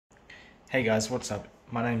Hey guys, what's up?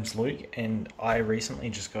 My name's Luke and I recently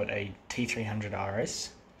just got a T300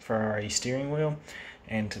 RS Ferrari steering wheel,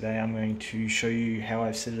 and today I'm going to show you how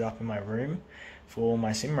I've set it up in my room for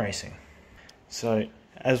my sim racing. So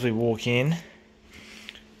as we walk in,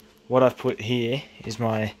 what I've put here is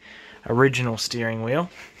my original steering wheel.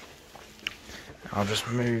 I'll just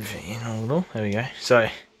move in a little, there we go. So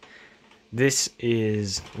this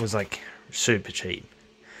was like super cheap.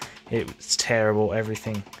 It was terrible,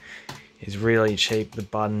 everything is really cheap. The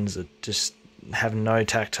buttons just have no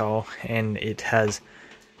tactile, and it has,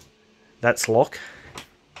 that's lock.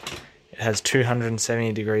 It has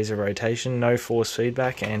 270 degrees of rotation, no force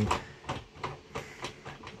feedback, and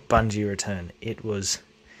bungee return. It was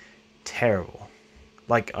terrible.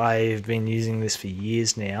 Like, I've been using this for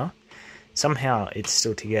years now. Somehow it's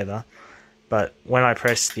still together, but when I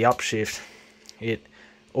pressed the upshift, it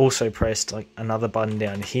also pressed like another button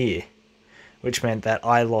down here, which meant that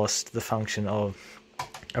I lost the function of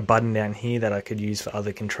a button down here that I could use for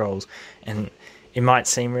other controls. And it might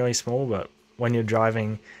seem really small, but when you're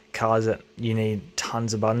driving cars that you need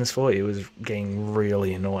tons of buttons for, it was getting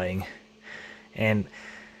really annoying. And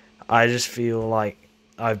I just feel like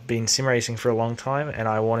I've been sim racing for a long time and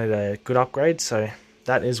I wanted a good upgrade, so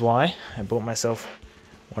that is why I bought myself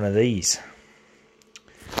one of these.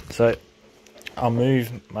 So I'll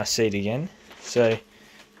move my seat again. So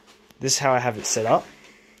this is how I have it set up.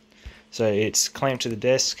 So it's clamped to the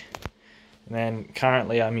desk, and then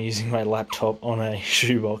currently I'm using my laptop on a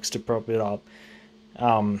shoebox to prop it up.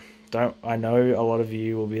 I know a lot of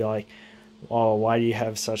you will be like, oh, why do you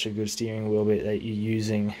have such a good steering wheel bit that you're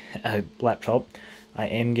using a laptop? I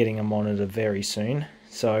am getting a monitor very soon,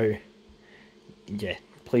 so yeah,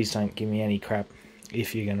 please don't give me any crap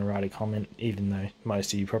if you're going to write a comment, even though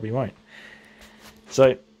most of you probably won't.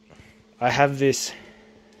 So I have this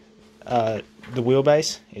the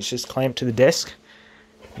wheelbase, it's just clamped to the desk,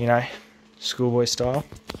 you know, schoolboy style.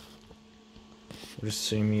 I'll just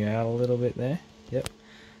zoom you out a little bit there. Yep.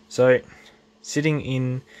 So sitting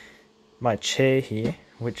in my chair here,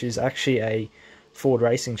 which is actually a Ford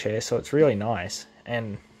racing chair, so it's really nice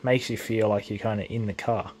and makes you feel like you're kind of in the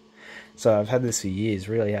car. So I've had this for years,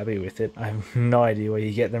 really happy with it. I have no idea where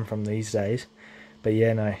you get them from these days, but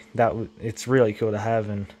yeah, no, it's really cool to have,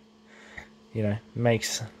 and you know,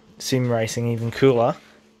 makes sim racing even cooler.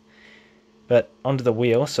 But onto the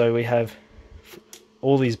wheel, so we have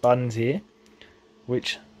all these buttons here,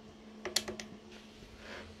 which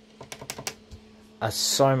are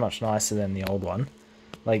so much nicer than the old one.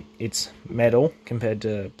 Like, it's metal compared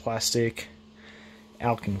to plastic.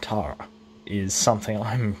 Alcantara is something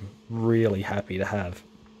I'm really happy to have.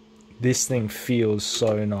 This thing feels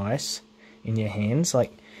so nice in your hands,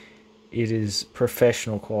 like it is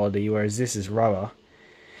professional quality, whereas this is rubber.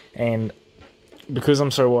 And because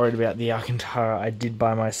I'm so worried about the Alcantara, I did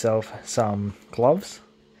buy myself some gloves.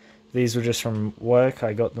 These were just from work.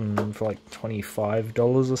 I got them for like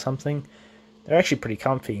 $25 or something. They're actually pretty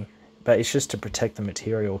comfy, but it's just to protect the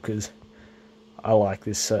material, because I like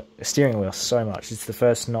this steering wheel so much. It's the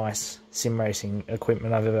first nice sim racing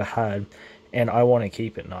equipment I've ever had, and I want to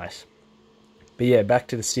keep it nice. But yeah, back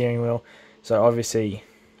to the steering wheel. So obviously,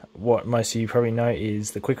 what most of you probably know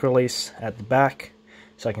is the quick release at the back,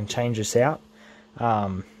 so I can change this out.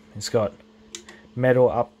 It's got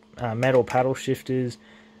metal paddle shifters,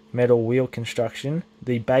 metal wheel construction.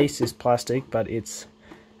 The base is plastic, but it's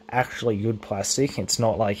actually good plastic. It's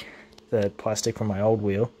not like the plastic from my old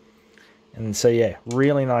wheel. And so yeah,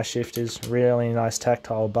 really nice shifters, really nice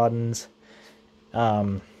tactile buttons.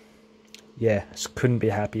 Yeah, just couldn't be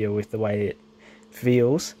happier with the way it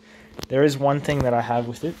feels. There is one thing that I have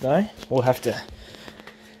with it though. We'll have to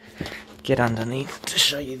get underneath to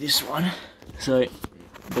show you this one. So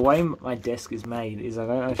the way my desk is made is, I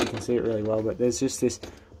don't know if you can see it really well, but there's just this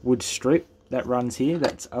wood strip that runs here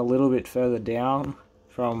that's a little bit further down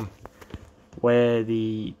from where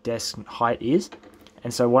the desk height is.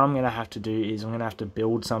 And so what I'm going to have to do is I'm going to have to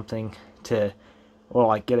build something to, or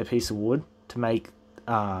like get a piece of wood to make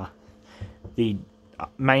the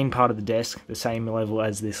main part of the desk the same level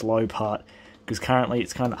as this low part, because currently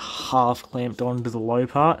it's kind of half clamped onto the low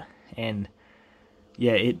part, and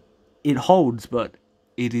yeah, it holds, but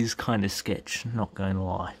it is kind of sketch, not going to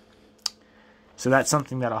lie. So that's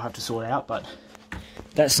something that I'll have to sort out, but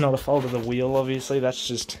that's not a fault of the wheel, obviously. That's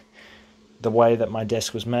just the way that my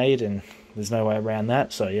desk was made, and there's no way around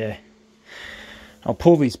that. So yeah, I'll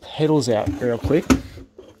pull these pedals out real quick,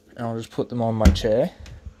 and I'll just put them on my chair.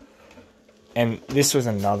 And this was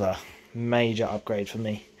another major upgrade for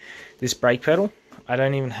me. This brake pedal, I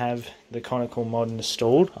don't even have the conical mod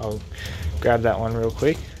installed. I'll grab that one real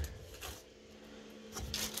quick.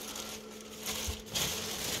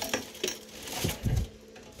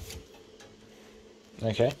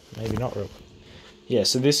 Okay, maybe not real quick. Yeah,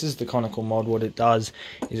 so this is the conical mod. What it does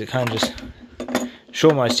is it kind of just,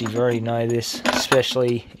 sure most of you already know this,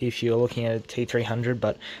 especially if you're looking at a T300,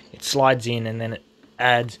 but it slides in and then it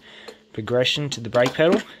adds progression to the brake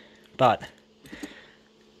pedal. But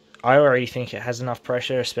I already think it has enough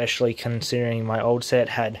pressure, especially considering my old set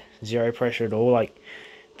had zero pressure at all. Like,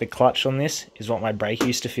 the clutch on this is what my brake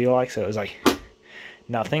used to feel like, so it was like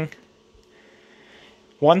nothing.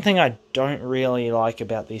 One thing I don't really like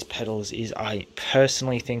about these pedals is I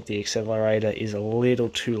personally think the accelerator is a little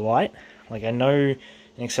too light. Like, I know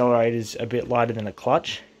an accelerator is a bit lighter than a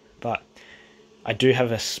clutch, but I do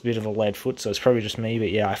have a bit of a lead foot, so it's probably just me.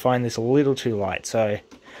 But yeah, I find this a little too light, so I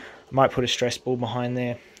might put a stress ball behind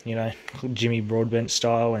there, you know, Jimmy Broadbent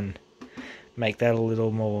style, and make that a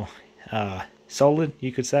little more solid,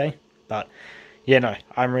 you could say. But yeah, no,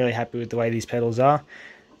 I'm really happy with the way these pedals are.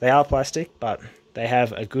 They are plastic, but they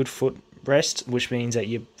have a good foot rest, which means that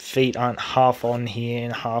your feet aren't half on here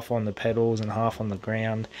and half on the pedals and half on the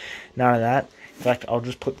ground. None of that. In fact, I'll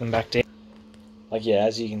just put them back down. Like, yeah,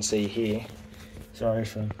 as you can see here, sorry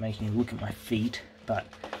for making you look at my feet, but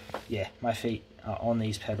yeah, my feet are on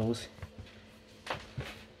these pedals.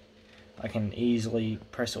 I can easily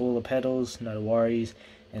press all the pedals, no worries.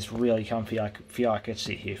 It's really comfy. I feel I could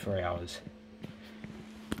sit here for hours.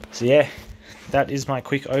 So yeah, that is my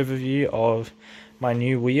quick overview of my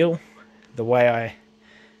new wheel, the way I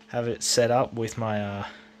have it set up with my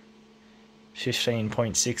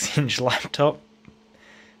 15.6 inch laptop.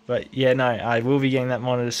 But yeah, no, I will be getting that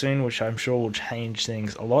monitor soon, which I'm sure will change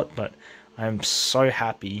things a lot. But I'm so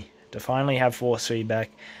happy to finally have force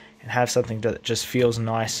feedback and have something that just feels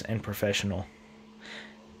nice and professional.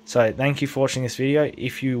 So thank you for watching this video.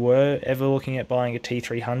 If you were ever looking at buying a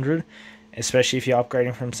T300, especially if you're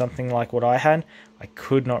upgrading from something like what I had, I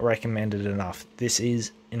could not recommend it enough. This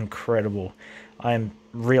is incredible. I am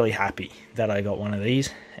really happy that I got one of these,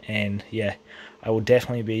 and yeah, I will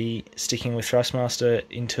definitely be sticking with Thrustmaster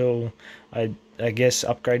until I guess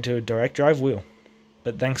upgrade to a direct drive wheel.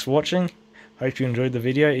 But thanks for watching. Hope you enjoyed the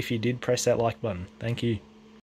video. If you did, press that like button. Thank you.